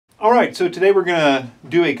Alright, so today we're going to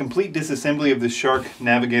do a complete disassembly of the Shark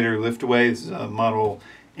Navigator liftaway. This is a model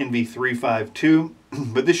NV352,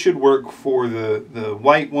 but this should work for the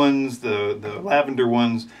white ones, the lavender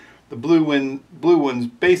ones, the blue ones,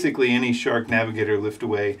 basically any Shark Navigator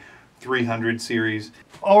liftaway 300 series.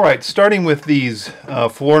 Alright, starting with these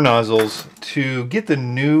floor nozzles, to get the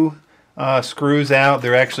new screws out,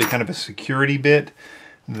 they're actually kind of a security bit.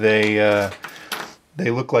 They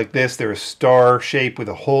look like this. They're a star shape with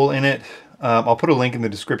a hole in it. I'll put a link in the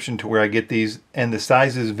description to where I get these, and the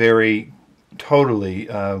sizes vary totally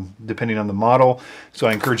depending on the model. So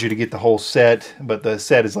I encourage you to get the whole set, but the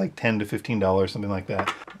set is like $10 to $15, something like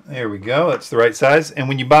that. There we go. That's the right size. And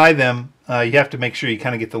when you buy them, you have to make sure you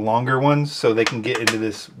kind of get the longer ones so they can get into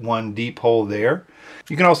this one deep hole there.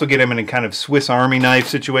 You can also get them in a kind of Swiss Army knife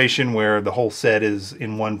situation where the whole set is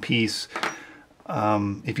in one piece.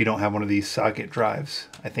 If you don't have one of these socket drives.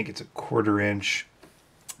 I think it's a 1/4 inch.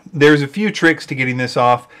 There's a few tricks to getting this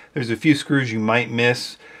off. There's a few screws you might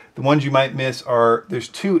miss. The ones you might miss are, there's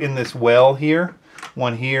two in this well here,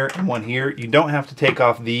 one here and one here. You don't have to take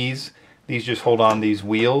off these. These just hold on these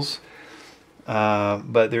wheels.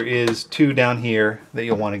 But there is two down here that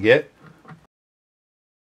you'll want to get.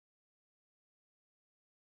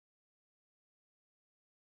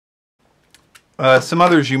 Some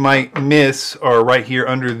others you might miss are right here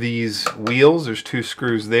under these wheels. There's two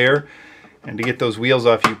screws there. And to get those wheels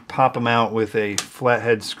off, you pop them out with a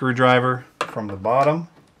flathead screwdriver from the bottom.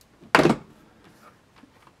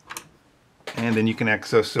 And then you can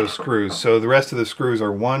access those screws. So the rest of the screws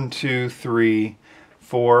are 1, 2, 3,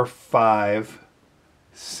 4, 5,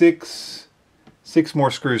 6 more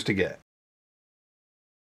screws to get.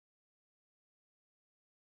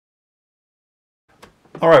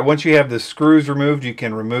 Alright, once you have the screws removed, you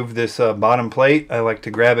can remove this bottom plate. I like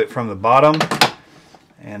to grab it from the bottom,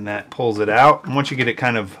 and that pulls it out. And once you get it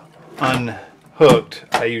kind of unhooked,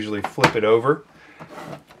 I usually flip it over.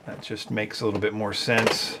 That just makes a little bit more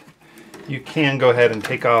sense. You can go ahead and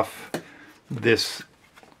take off this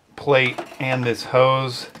plate and this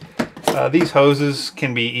hose. These hoses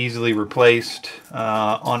can be easily replaced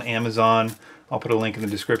on Amazon. I'll put a link in the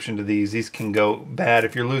description to these. These can go bad.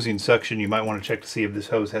 If you're losing suction, you might want to check to see if this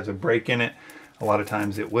hose has a break in it. A lot of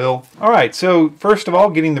times it will. Alright, so first of all,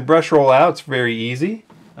 getting the brush roll out, it's very easy.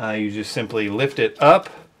 You just simply lift it up.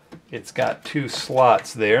 It's got two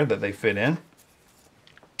slots there that they fit in.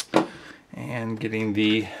 And getting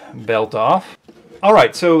the belt off.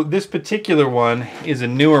 Alright, so this particular one is a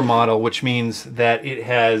newer model, which means that it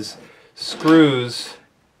has screws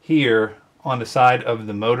here on the side of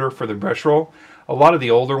the motor for the brush roll. A lot of the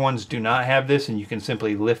older ones do not have this, and you can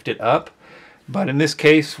simply lift it up. But in this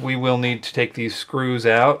case, we will need to take these screws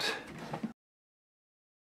out.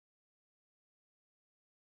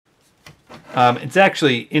 It's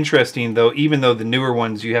actually interesting though, even though the newer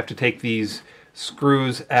ones, you have to take these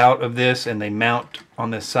screws out of this and they mount on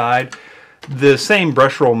this side. The same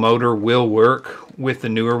Brushroll motor will work with the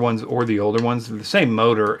newer ones or the older ones. They're the same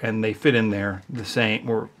motor, and they fit in there the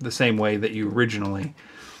same way that you originally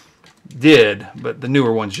did, but the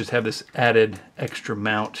newer ones just have this added extra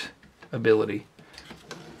mount ability.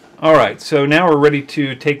 Alright, so now we're ready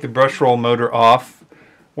to take the Brushroll motor off.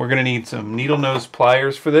 We're going to need some needle nose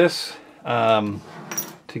pliers for this to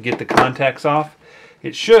get the contacts off.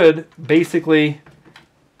 It should basically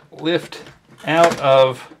lift out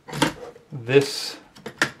of this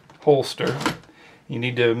holster. You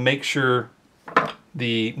need to make sure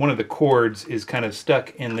one of the cords is kind of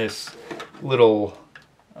stuck in this little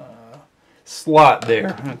slot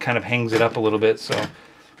there. It kind of hangs it up a little bit. So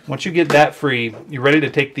once you get that free, you're ready to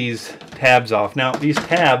take these tabs off. Now these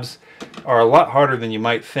tabs are a lot harder than you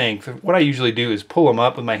might think. What I usually do is pull them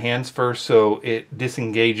up with my hands first so it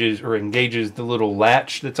disengages or engages the little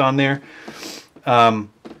latch that's on there.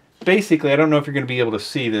 Basically, I don't know if you're going to be able to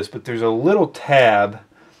see this, but there's a little tab,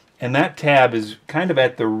 and that tab is kind of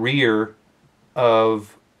at the rear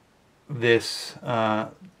of this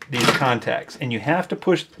these contacts, and you have to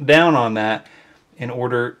push down on that in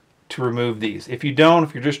order to remove these. If you don't,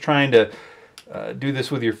 if you're just trying to do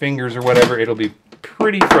this with your fingers or whatever, it'll be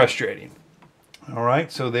pretty frustrating.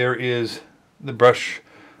 Alright, so there is the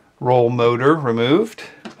Brushroll motor removed.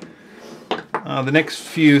 The next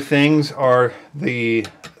few things are the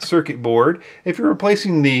circuit board. If you're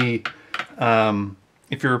replacing the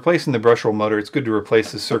Brushroll motor, it's good to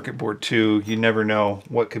replace the circuit board too. You never know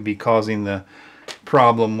what could be causing the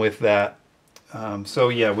problem with that. So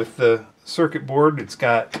yeah, with the circuit board, it's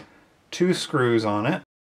got two screws on it.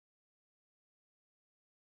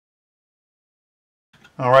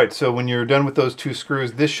 Alright, so when you're done with those two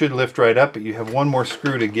screws, this should lift right up, but you have one more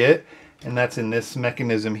screw to get, and that's in this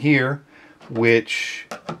mechanism here, which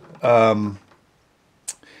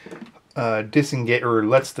disengage or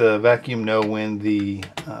lets the vacuum know when the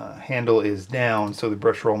handle is down so the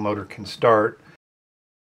brush roll motor can start.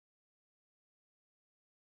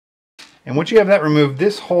 And once you have that removed,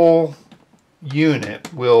 this whole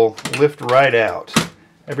unit will lift right out.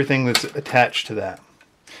 Everything that's attached to that.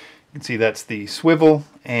 You can see that's the swivel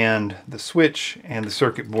and the switch and the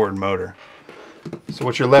circuit board motor. So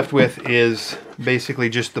what you're left with is basically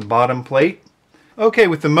just the bottom plate. Okay,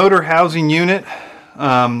 with the motor housing unit,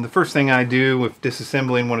 the first thing I do with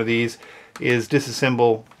disassembling one of these is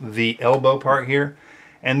disassemble the elbow part here.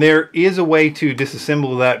 And there is a way to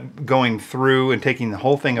disassemble that going through and taking the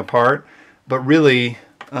whole thing apart, but really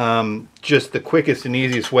just the quickest and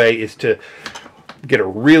easiest way is to get a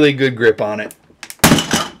really good grip on it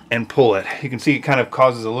and pull it. You can see it kind of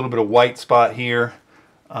causes a little bit of white spot here.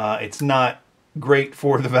 It's not great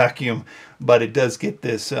for the vacuum, but it does get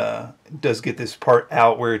this part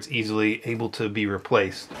out where it's easily able to be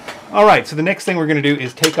replaced. All right, so the next thing we're going to do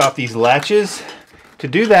is take off these latches. To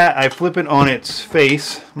do that, I flip it on its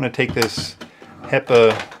face. I'm going to take this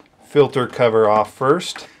HEPA filter cover off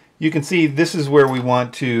first. You can see this is where we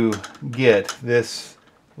want to get this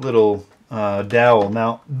little dowel.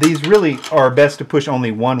 Now, these really are best to push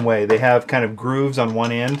only one way. They have kind of grooves on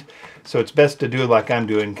one end, so it's best to do it like I'm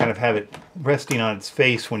doing, kind of have it resting on its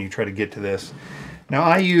face when you try to get to this. Now,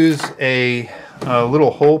 I use a little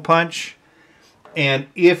hole punch, and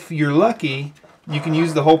if you're lucky, you can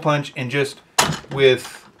use the hole punch and just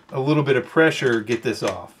with a little bit of pressure get this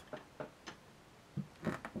off.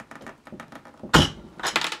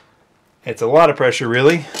 It's a lot of pressure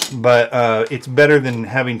really, but it's better than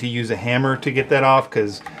having to use a hammer to get that off,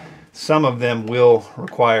 because some of them will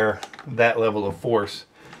require that level of force.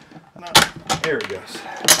 There it goes.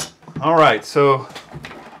 Alright, so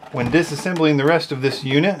when disassembling the rest of this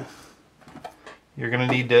unit, you're going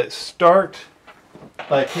to need to start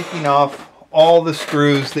by taking off all the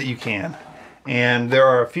screws that you can. And there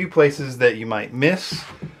are a few places that you might miss.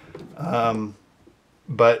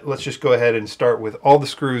 But let's just go ahead and start with all the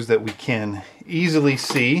screws that we can easily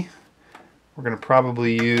see. We're going to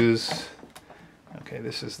probably use, okay,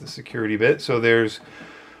 this is the security bit. So there's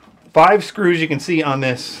 5 screws you can see on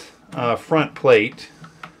this front plate,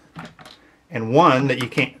 and 1 that you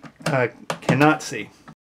cannot see.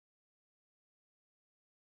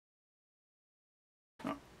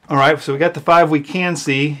 All right, so we got the 5 we can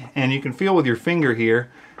see, and you can feel with your finger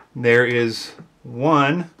here, there is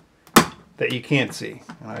 1 that you can't see.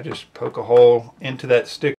 And I just poke a hole into that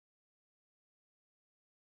stick.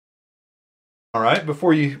 All right,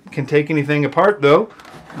 before you can take anything apart though,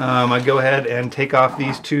 I go ahead and take off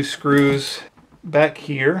these 2 screws back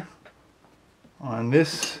here on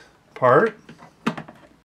this part.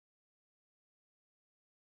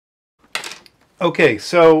 Okay,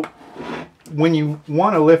 so when you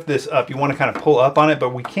want to lift this up, you want to kind of pull up on it,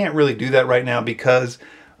 but we can't really do that right now because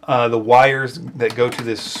the wires that go to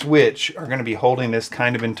this switch are going to be holding this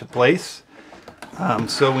kind of into place.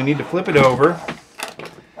 So we need to flip it over,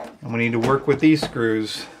 and we need to work with these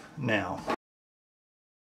screws now.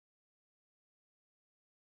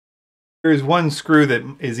 There's one screw that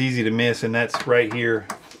is easy to miss, and that's right here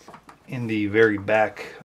in the very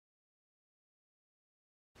back.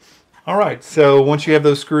 Alright, so once you have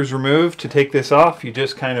those screws removed, to take this off, you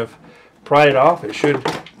just kind of pry it off. It should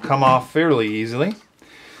come off fairly easily.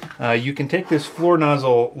 You can take this floor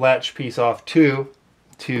nozzle latch piece off too.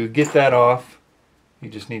 To get that off, you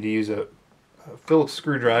just need to use a Phillips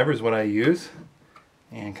screwdriver is what I use,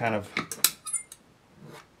 and kind of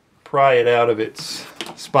pry it out of its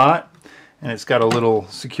spot. And it's got a little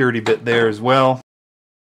security bit there as well.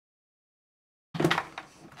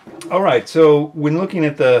 Alright, so when looking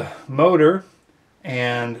at the motor,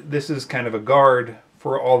 and this is kind of a guard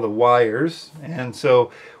for all the wires, and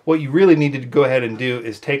so what you really need to go ahead and do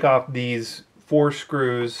is take off these 4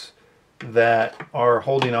 screws that are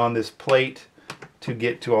holding on this plate to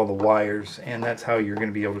get to all the wires, and that's how you're going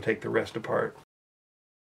to be able to take the rest apart.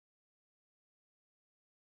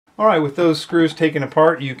 Alright, with those screws taken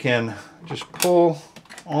apart, you can just pull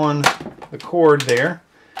on the cord there,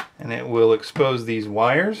 and it will expose these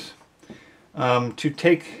wires. To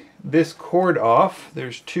take this cord off,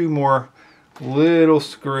 there's 2 more little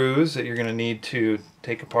screws that you're going to need to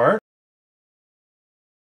take apart.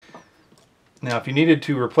 Now, if you needed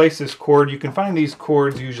to replace this cord, you can find these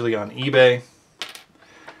cords usually on eBay.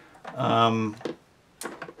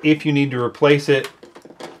 If you need to replace it,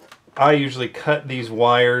 I usually cut these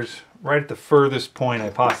wires right at the furthest point I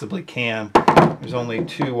possibly can. There's only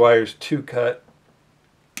 2 wires to cut,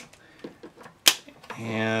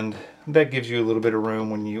 and that gives you a little bit of room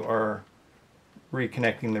when you are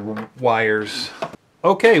reconnecting the wires.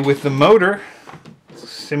 Okay, with the motor,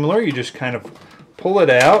 similar, you just kind of pull it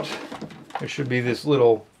out. There should be this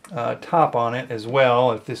little top on it as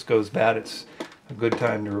well. If this goes bad, it's a good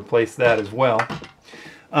time to replace that as well.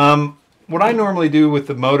 What I normally do with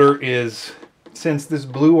the motor is, since this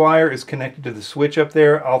blue wire is connected to the switch up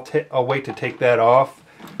there, I'll wait to take that off.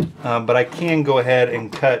 But I can go ahead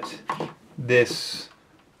and cut this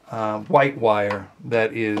white wire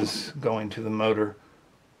that is going to the motor.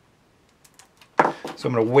 So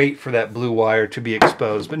I'm going to wait for that blue wire to be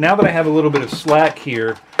exposed. But now that I have a little bit of slack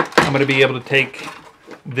here, I'm going to be able to take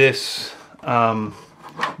this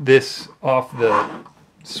this off the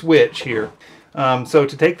switch here. So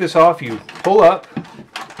to take this off, you pull up,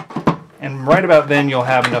 and right about then you'll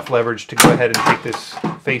have enough leverage to go ahead and take this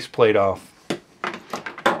faceplate off.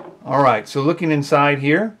 Alright, so looking inside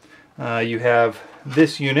here, you have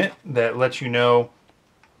this unit that lets you know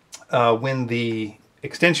when the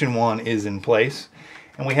extension one is in place.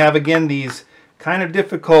 And we have, again, these kind of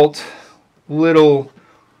difficult little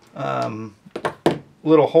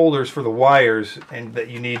little holders for the wires, and that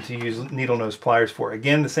you need to use needle nose pliers for.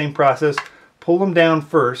 Again, the same process. Pull them down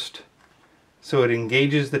first so it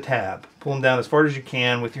engages the tab. Pull them down as far as you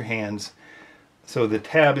can with your hands so the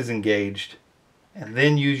tab is engaged, and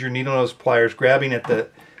then use your needle nose pliers, grabbing at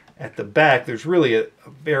the back. There's really a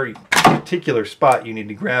very particular spot you need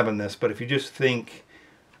to grab on this, but if you just think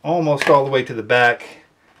almost all the way to the back,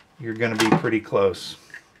 you're going to be pretty close.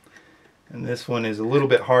 And this one is a little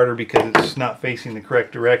bit harder because it's not facing the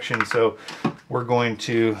correct direction, so we're going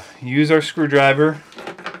to use our screwdriver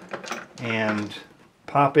and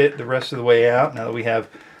pop it the rest of the way out now that we have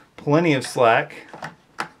plenty of slack.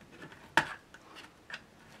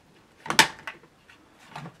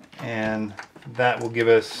 And that will give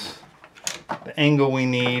us the angle we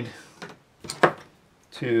need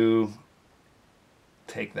to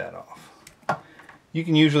take that off. You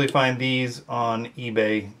can usually find these on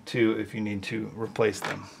eBay too if you need to replace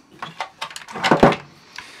them.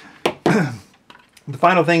 The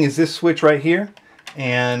final thing is this switch right here,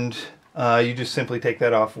 and you just simply take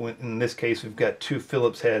that off. In this case, we've got 2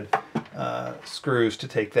 Phillips head screws to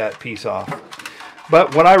take that piece off.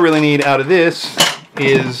 But what I really need out of this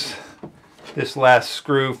is this last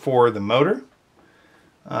screw for the motor,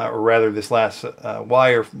 or rather this last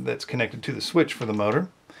wire that's connected to the switch for the motor.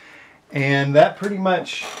 And that pretty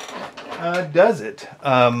much does it.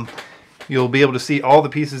 You'll be able to see all the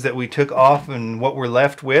pieces that we took off and what we're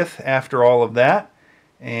left with after all of that.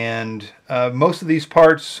 And most of these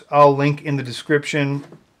parts I'll link in the description.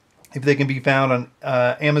 If they can be found on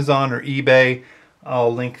Amazon or eBay,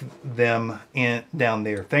 I'll link them down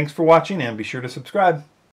there. Thanks for watching, and be sure to subscribe.